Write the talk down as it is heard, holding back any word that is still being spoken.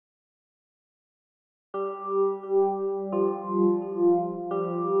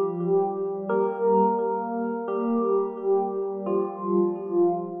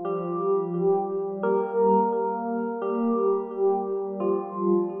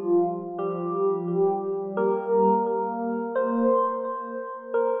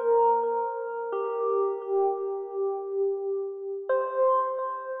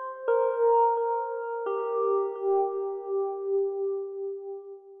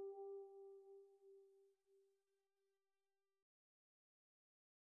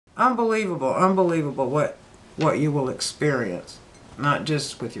Unbelievable, unbelievable what you will experience. Not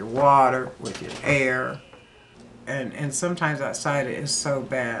just with your water, with your air. And sometimes outside it is so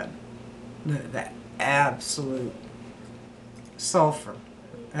bad. The absolute sulfur.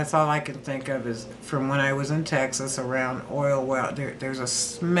 That's all I can think of is from when I was in Texas around oil well. There's a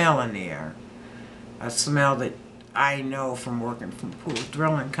smell in the air. A smell that I know from working from pool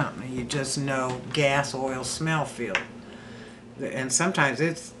drilling company. You just know gas, oil smell field. And sometimes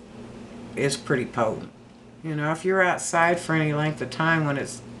it's pretty potent. You know, if you're outside for any length of time when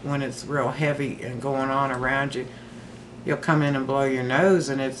it's real heavy and going on around you, you'll come in and blow your nose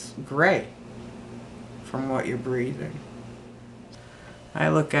and it's gray from what you're breathing. I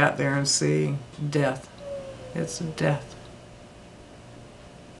look out there and see death. It's death.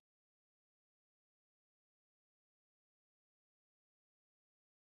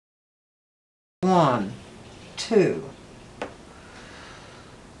 One, two,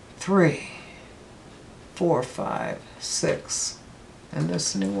 three, four, five, six. And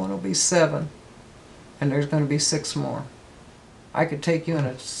this new one will be 7. And there's going to be 6 more. I could take you in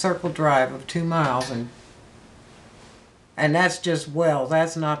a circle drive of 2 miles and that's just wells.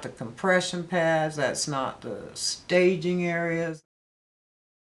 That's not the compression pads. That's not the staging areas.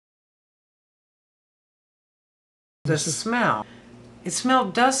 The smell. It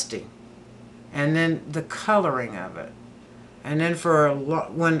smelled dusty. And then the coloring of it. And then for a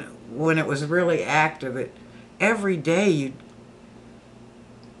when it was really active, every day you'd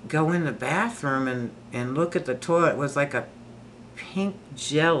go in the bathroom and look at the toilet. It was like a pink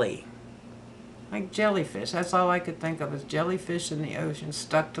jelly. Like jellyfish. That's all I could think of is jellyfish in the ocean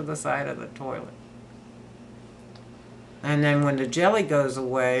stuck to the side of the toilet. And then when the jelly goes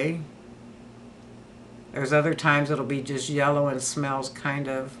away, there's other times it'll be just yellow and smells kind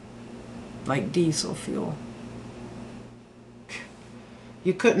of like diesel fuel.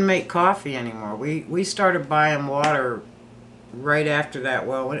 You couldn't make coffee anymore. We started buying water right after that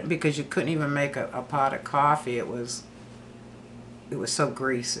well because you couldn't even make a pot of coffee. It was so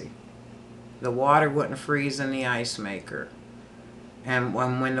greasy. The water wouldn't freeze in the ice maker. And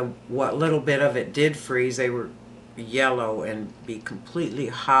when what little bit of it did freeze, they were yellow and be completely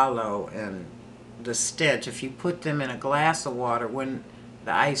hollow. And the stench, if you put them in a glass of water, when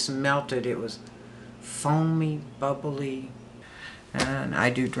the ice melted, it was foamy, bubbly. And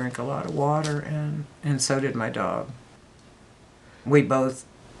I do drink a lot of water, and so did my dog. We both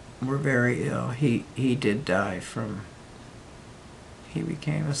were very ill. He did die from... He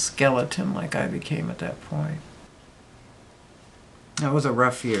became a skeleton like I became at that point. That was a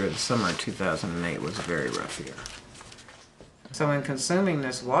rough year. The summer of 2008 was a very rough year. So in consuming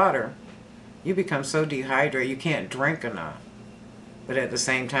this water, you become so dehydrated you can't drink enough. But at the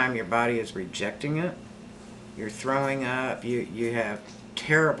same time, your body is rejecting it. You're throwing up. You have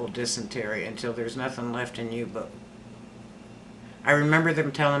terrible dysentery until there's nothing left in you but... I remember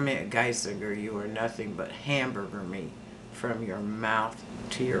them telling me at Geisinger, you are nothing but hamburger meat from your mouth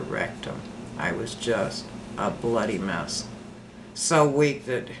to your rectum. I was just a bloody mess. So weak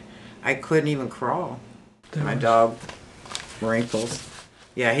that I couldn't even crawl. My dog, Wrinkles,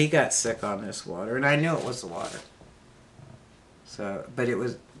 yeah, he got sick on this water, and I knew it was the water. So, but it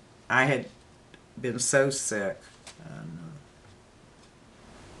was, I had been so sick.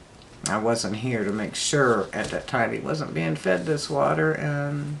 I wasn't here to make sure at that time he wasn't being fed this water,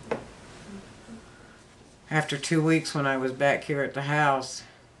 and after 2 weeks when I was back here at the house,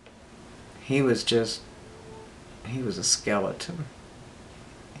 he was a skeleton.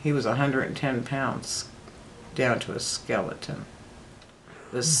 He was 110 pounds down to a skeleton.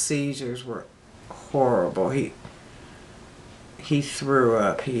 The seizures were horrible. He threw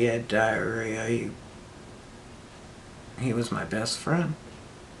up, he had diarrhea, he was my best friend.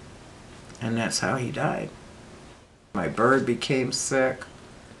 And that's how he died. My bird became sick.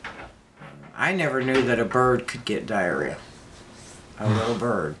 I never knew that a bird could get diarrhea. A little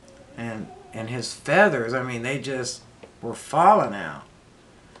bird. And his feathers, I mean, they just were falling out.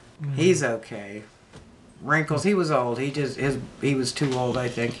 He's okay. Wrinkles, he was old. He was too old, I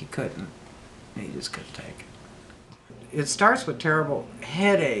think. He just couldn't take it. It starts with terrible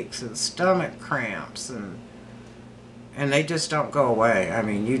headaches and stomach cramps, and they just don't go away. I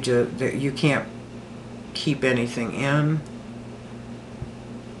mean, you can't keep anything in.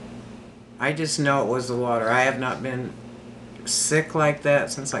 I just know it was the water. I have not been sick like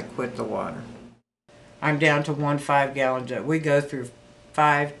that since I quit the water. I'm down to 1 5-gallon jug. We go through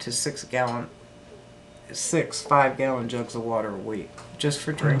 5 to 6 gallon, 6 5-gallon jugs of water a week just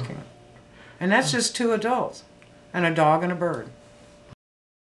for drinking. And that's just 2 adults and a dog and a bird.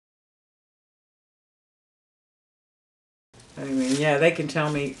 I mean, yeah, they can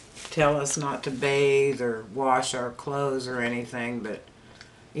tell us not to bathe or wash our clothes or anything, but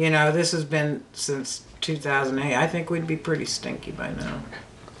you know, this has been since 2008. I think we'd be pretty stinky by now.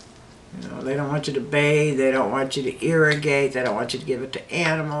 You know, they don't want you to bathe, they don't want you to irrigate, they don't want you to give it to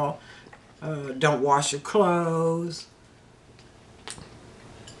animal. Don't wash your clothes.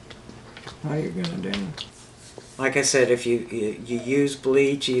 What are you gonna do? Like I said, if you use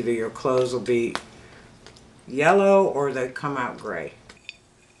bleach, either your clothes will be yellow or they come out gray.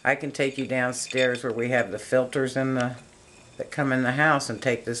 I can take you downstairs where we have the filters that come in the house and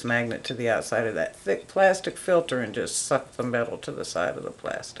take this magnet to the outside of that thick plastic filter and just suck the metal to the side of the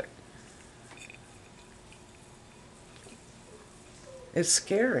plastic. It's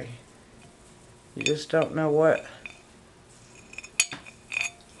scary. You just don't know what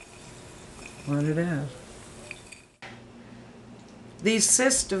it is. These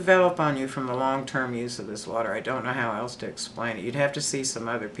cysts develop on you from the long-term use of this water. I don't know how else to explain it. You'd have to see some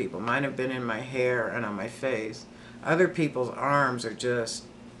other people. Mine have been in my hair and on my face. Other people's arms are just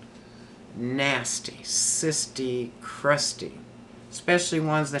nasty, cysty, crusty. Especially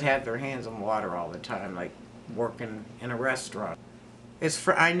ones that have their hands in water all the time, like working in a restaurant.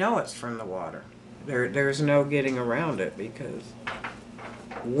 I know it's from the water. There's no getting around it, because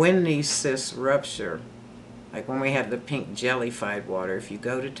when these cysts rupture, like when we have the pink jellified water, if you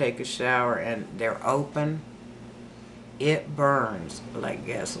go to take a shower and they're open, it burns like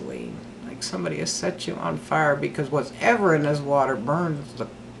gasoline. Like somebody has set you on fire, because whatever in this water burns,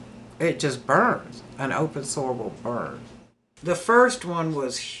 it just burns. An open sore will burn. The first one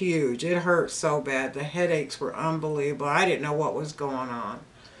was huge. It hurt so bad. The headaches were unbelievable. I didn't know what was going on.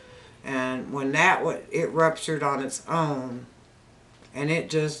 And when it ruptured on its own, and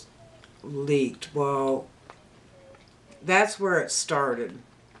it just leaked. Well, that's where it started.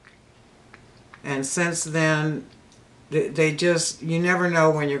 And since then, you never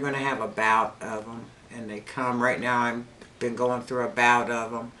know when you're going to have a bout of them. And they come. Right now I've been going through a bout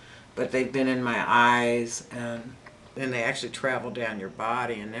of them. But they've been in my eyes, and then they actually travel down your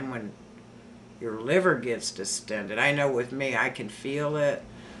body. And then when your liver gets distended, I know with me, I can feel it.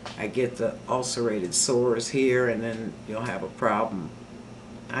 I get the ulcerated sores here, and then you'll have a problem.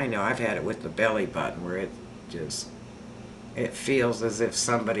 I know I've had it with the belly button, where it feels as if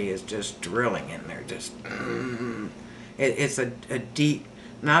somebody is just drilling in there. Just it's a deep,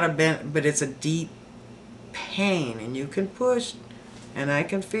 not a bent, but it's a deep pain, and you can push, and I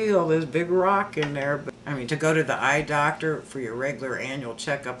can feel this big rock in there. But I mean, to go to the eye doctor for your regular annual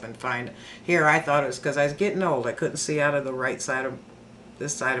checkup and find, here I thought it was because I was getting old. I couldn't see out of the right side of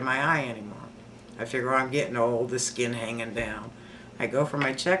this side of my eye anymore. I figure I'm getting old, the skin hanging down. I go for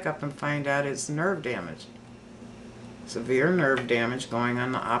my checkup and find out it's nerve damage. Severe nerve damage going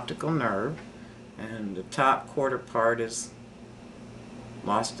on the optical nerve, and the top quarter part has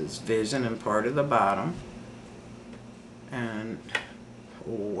lost its vision, and part of the bottom. And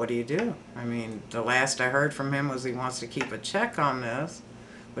what do you do? I mean, the last I heard from him was he wants to keep a check on this,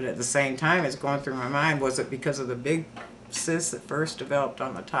 but at the same time it's going through my mind, was it because of the big cyst that first developed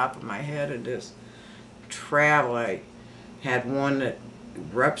on the top of my head and just travel? I had one that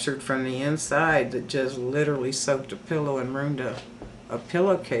ruptured from the inside that just literally soaked a pillow and ruined a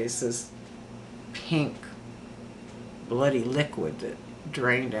pillowcase. This pink bloody liquid that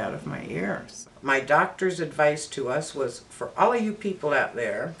drained out of my ears. My doctor's advice to us was, for all of you people out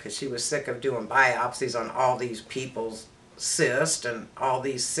there, because she was sick of doing biopsies on all these people's cysts and all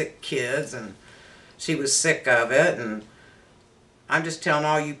these sick kids, and she was sick of it, and I'm just telling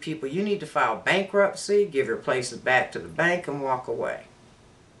all you people, you need to file bankruptcy, give your places back to the bank, and walk away.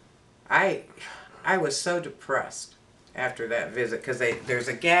 I was so depressed after that visit, because there's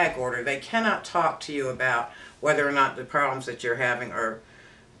a gag order. They cannot talk to you about whether or not the problems that you're having are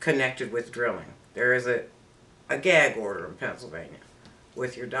connected with drilling. There is a gag order in Pennsylvania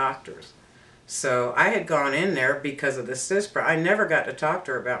with your doctors. So I had gone in there because of the cyst. I never got to talk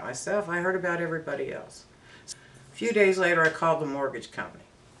to her about myself. I heard about everybody else. A few days later, I called the mortgage company.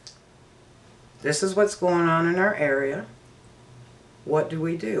 This is what's going on in our area. What do?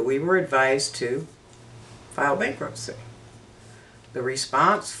 We were advised to file bankruptcy. The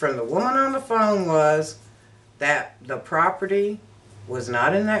response from the woman on the phone was that the property was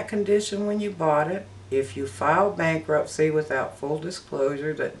not in that condition when you bought it. If you filed bankruptcy without full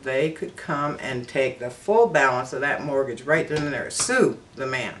disclosure, that they could come and take the full balance of that mortgage right then and there. Sue the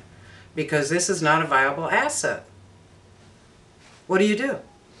man, because this is not a viable asset. What do you do?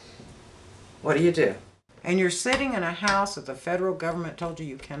 What do you do? And you're sitting in a house that the federal government told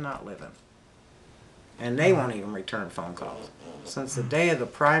you cannot live in. And they won't even return phone calls. Since the day of the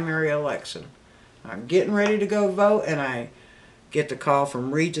primary election, I'm getting ready to go vote, and I get the call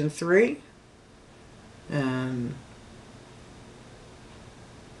from Region 3, and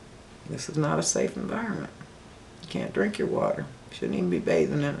this is not a safe environment. You can't drink your water. You shouldn't even be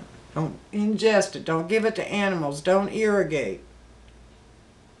bathing in it. Don't ingest it. Don't give it to animals. Don't irrigate.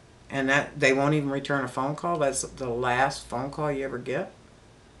 And that they won't even return a phone call. That's the last phone call you ever get.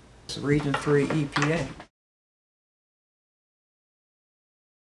 It's Region 3 EPA.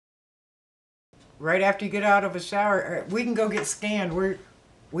 Right after you get out of a shower, we can go get scanned.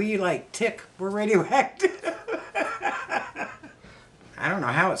 We like tick. We're radioactive. I don't know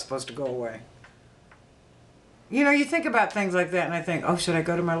how it's supposed to go away. You know, you think about things like that, and I think, oh, should I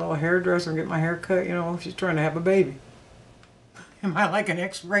go to my little hairdresser and get my hair cut? You know, she's trying to have a baby. Am I like an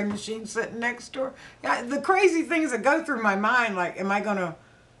X-ray machine sitting next to her? Yeah, the crazy things that go through my mind, like, am I going to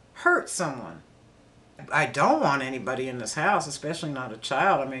hurt someone? I don't want anybody in this house, especially not a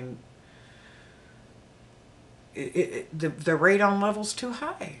child. I mean, the radon level's too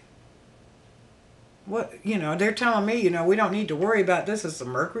high. What, you know, they're telling me, you know, we don't need to worry about this. Is the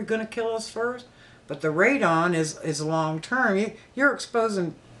mercury going to kill us first? But the radon is long term. You're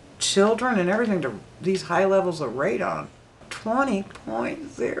exposing children and everything to these high levels of radon.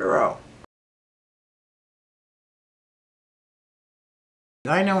 20.0.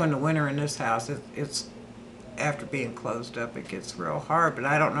 I know in the winter in this house, it's after being closed up, it gets real hard. But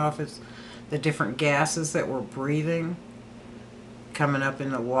I don't know if it's the different gases that we're breathing coming up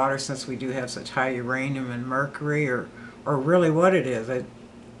in the water, since we do have such high uranium and mercury, or really what it is.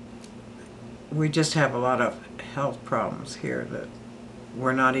 We just have a lot of health problems here that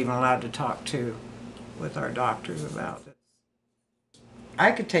we're not even allowed to talk to with our doctors about.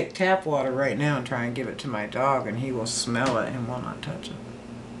 I could take tap water right now and try and give it to my dog, and he will smell it and will not touch it.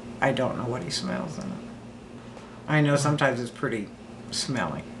 I don't know what he smells in it. I know sometimes it's pretty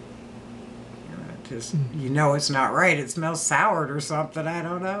smelly. You know it's not right. It smells soured or something. I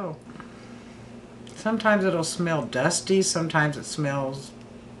don't know. Sometimes it'll smell dusty. Sometimes it smells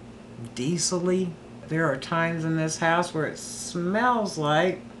diesel-y. There are times in this house where it smells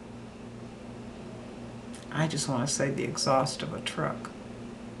like, I just want to say, the exhaust of a truck.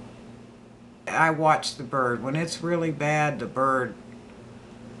 I watch the bird. When it's really bad, the bird,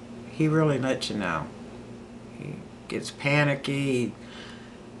 he really lets you know. He gets panicky.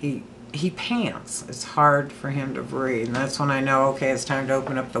 He pants. It's hard for him to breathe. And that's when I know, okay, it's time to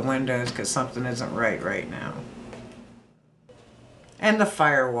open up the windows because something isn't right now. And the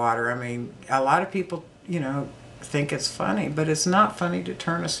fire water. I mean, a lot of people, you know, think it's funny, but it's not funny to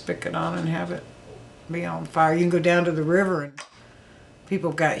turn a spigot on and have it be on fire. You can go down to the river and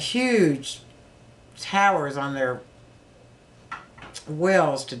people have got huge towers on their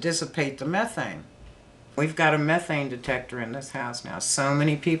wells to dissipate the methane. We've got a methane detector in this house now. So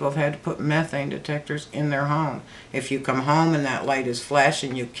many people have had to put methane detectors in their home. If you come home and that light is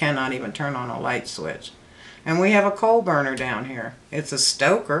flashing, you cannot even turn on a light switch. And we have a coal burner down here. It's a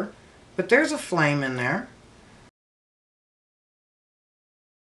stoker, but there's a flame in there.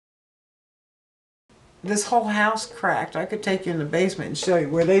 This whole house cracked. I could take you in the basement and show you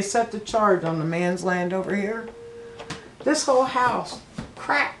where they set the charge on the man's land over here. This whole house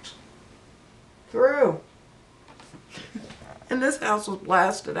cracked through. And this house was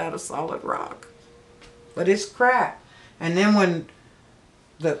blasted out of solid rock. But it's cracked. And then when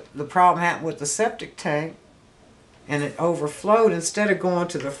the problem happened with the septic tank and it overflowed, instead of going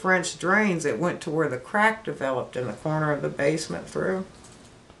to the French drains, it went to where the crack developed in the corner of the basement through.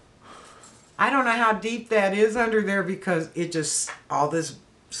 I don't know how deep that is under there because it just, all this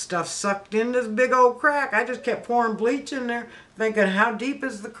stuff sucked in this big old crack. I just kept pouring bleach in there thinking, how deep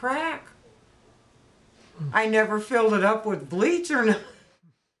is the crack? I never filled it up with bleach or nothing.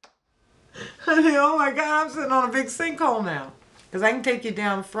 I mean, oh my God, I'm sitting on a big sinkhole now. Because I can take you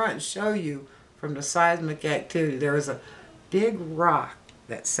down front and show you from the seismic activity. There was a big rock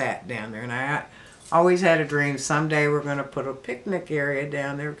that sat down there. And I always had a dream someday we're going to put a picnic area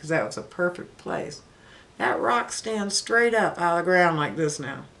down there because that was a perfect place. That rock stands straight up out of the ground like this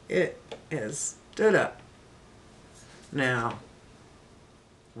now. It is stood up. Now,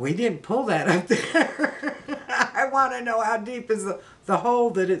 we didn't pull that up there. I want to know how deep is the hole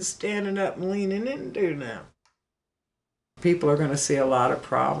that it's standing up and leaning into now. People are going to see a lot of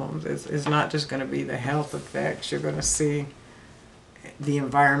problems. It's not just going to be the health effects. You're going to see the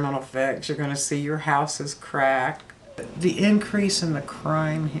environmental effects. You're going to see your house is cracked. The increase in the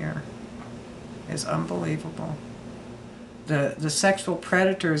crime here is unbelievable. The sexual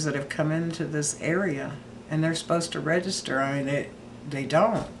predators that have come into this area, and they're supposed to register, I mean, they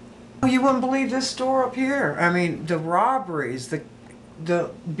don't. You wouldn't believe this store up here. I mean, the robberies,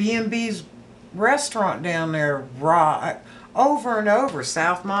 the B&B's restaurant down there, over and over.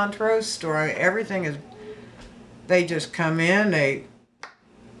 South Montrose store, everything is, they just come in, they,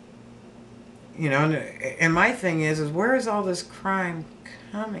 you know, and my thing is where is all this crime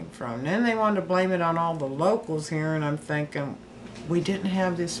coming from? And then they wanted to blame it on all the locals here, and I'm thinking, we didn't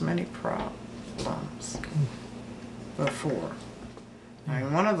have this many problems before. I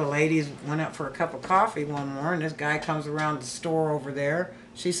mean, one of the ladies went up for a cup of coffee one morning. This guy comes around the store over there.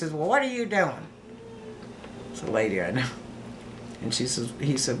 She says, well, what are you doing? It's a lady I know. And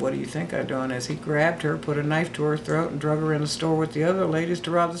he said, what do you think I'm doing? As he grabbed her, put a knife to her throat, and drug her in the store with the other ladies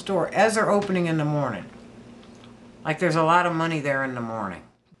to rob the store as they're opening in the morning. Like there's a lot of money there in the morning.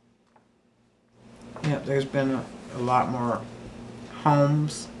 Yeah, there's been a lot more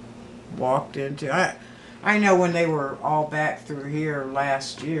homes walked into. I know when they were all back through here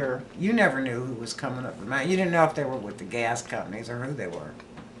last year, you never knew who was coming up the mountain. You didn't know if they were with the gas companies or who they were,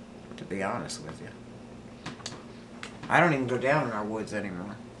 to be honest with you. I don't even go down in our woods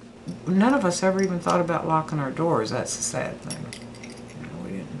anymore. None of us ever even thought about locking our doors. That's the sad thing. You know,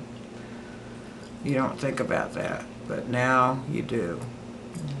 we didn't. You don't think about that, but now you do.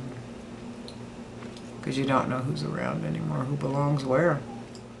 Because you don't know who's around anymore, who belongs where.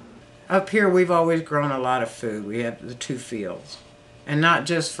 Up here, we've always grown a lot of food. We have the 2 fields. And not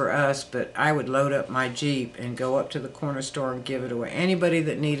just for us, but I would load up my Jeep and go up to the corner store and give it away. Anybody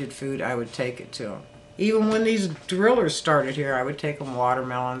that needed food, I would take it to them. Even when these drillers started here, I would take them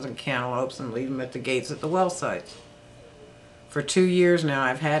watermelons and cantaloupes and leave them at the gates at the well sites. For 2 years now,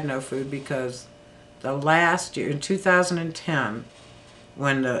 I've had no food because the last year, in 2010,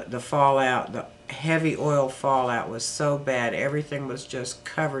 when the fallout, the heavy oil fallout was so bad, everything was just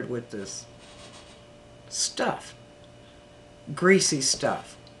covered with this stuff, greasy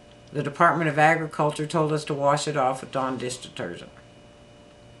stuff. The Department of Agriculture told us to wash it off with Dawn dish detergent.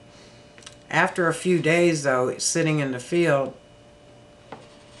 After a few days, though, sitting in the field,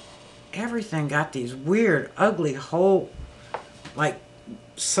 everything got these weird, ugly, like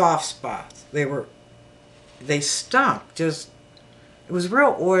soft spots. They stunk. It was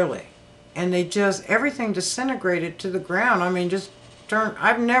real oily. And everything disintegrated to the ground. I mean,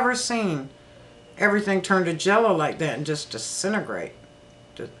 I've never seen everything turn to jello like that and just disintegrate.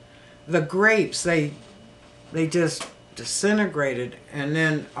 The grapes, they just disintegrated. And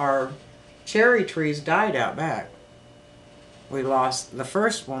then our cherry trees died out back. The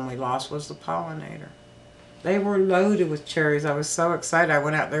first one we lost was the pollinator. They were loaded with cherries. I was so excited. I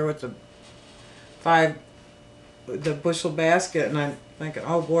went out there with the bushel basket, and I'm thinking,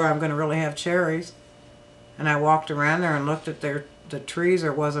 oh boy, I'm going to really have cherries. And I walked around there and looked at the trees.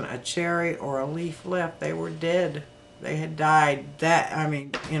 There wasn't a cherry or a leaf left. They were dead. They had died.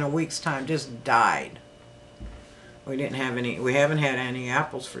 In a week's time, just died. We haven't had any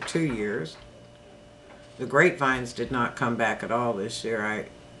apples for 2 years. The grapevines did not come back at all this year.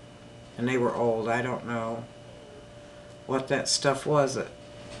 And they were old. I don't know what that stuff was that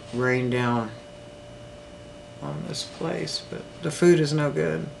rained down on this place, but the food is no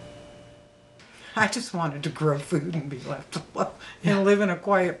good. I just wanted to grow food and be left alone and live in a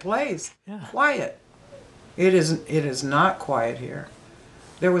quiet place. Yeah. Quiet. It is not quiet here.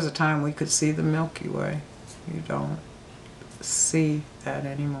 There was a time we could see the Milky Way. You don't see that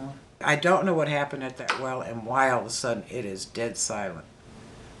anymore. I don't know what happened at that well and why all of a sudden it is dead silent.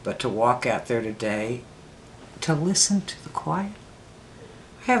 But to walk out there today, to listen to the quiet,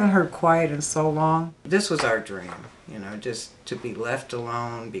 I haven't heard quiet in so long. This was our dream, just to be left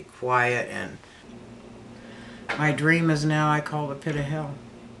alone, be quiet, and my dream is now I call the pit of hell.